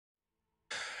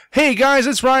Hey guys,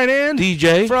 it's Ryan and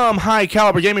DJ from High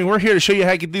Caliber Gaming. We're here to show you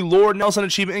how to get the Lord Nelson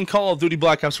achievement in Call of Duty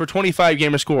Black Ops for 25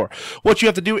 gamer score. What you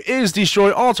have to do is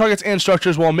destroy all targets and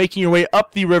structures while making your way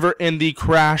up the river in the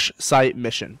crash site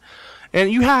mission.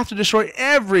 And you have to destroy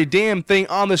every damn thing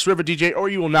on this river, DJ, or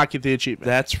you will not get the achievement.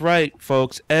 That's right,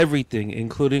 folks. Everything,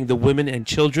 including the women and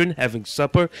children having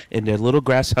supper in their little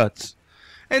grass huts.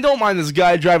 And don't mind this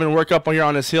guy driving to work up here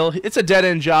on this hill. It's a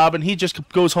dead-end job, and he just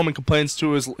goes home and complains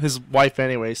to his wife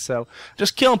anyway. So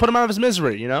just kill him, put him out of his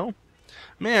misery, you know?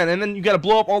 Man, and then you got to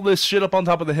blow up all this shit up on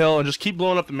top of the hill and just keep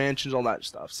blowing up the mansions, all that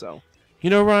stuff. So, you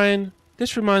know, Ryan,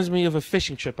 this reminds me of a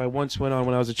fishing trip I once went on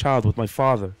when I was a child with my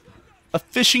father. A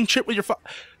fishing trip with your father?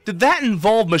 Did that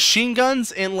involve machine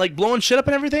guns and, like, blowing shit up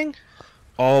and everything?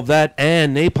 All that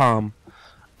and napalm.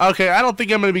 Okay, I don't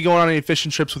think I'm going to be going on any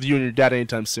fishing trips with you and your dad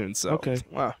anytime soon. So, okay.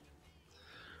 Wow.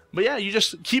 But yeah, you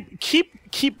just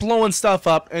keep blowing stuff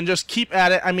up and just keep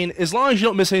at it. I mean, as long as you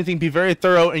don't miss anything, be very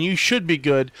thorough, and you should be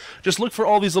good. Just look for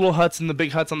all these little huts and the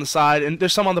big huts on the side, and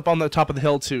there's some on the top of the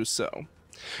hill too. So,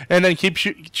 and then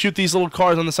shoot these little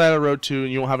cars on the side of the road too,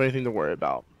 and you won't have anything to worry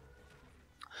about.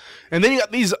 And then you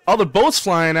got these other boats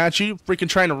flying at you, freaking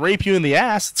trying to rape you in the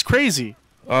ass. It's crazy.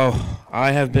 Oh,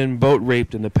 I have been boat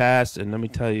raped in the past, and let me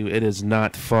tell you, it is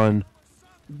not fun.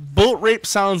 Boat rape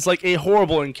sounds like a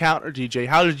horrible encounter, DJ.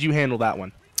 How did you handle that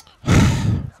one?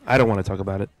 I don't want to talk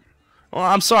about it. Well,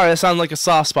 I'm sorry. That sounds like a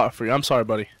soft spot for you. I'm sorry,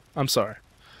 buddy. I'm sorry.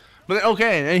 But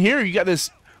okay, and here you got this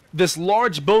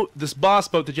large boat, this boss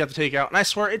boat that you have to take out, and I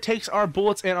swear it takes our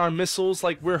bullets and our missiles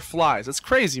like we're flies. It's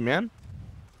crazy, man.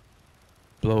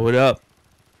 Blow it up.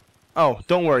 Oh,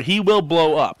 don't worry. He will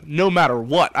blow up. No matter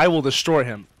what, I will destroy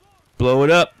him. Blow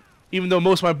it up. Even though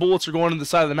most of my bullets are going to the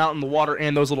side of the mountain, the water,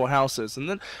 and those little houses. And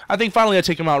then I think finally I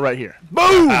take him out right here.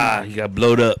 Boom! Ah, you got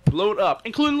blowed up. Blowed up,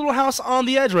 including the little house on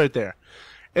the edge right there.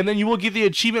 And then you will get the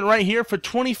achievement right here for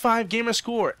 25 gamer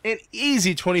score. An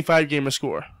easy 25 gamer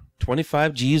score.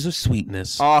 25 G's of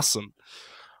sweetness. Awesome.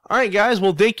 Alright guys,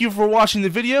 well thank you for watching the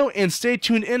video, and stay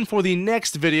tuned in for the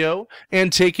next video,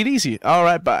 and take it easy.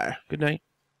 Alright, bye. Good night.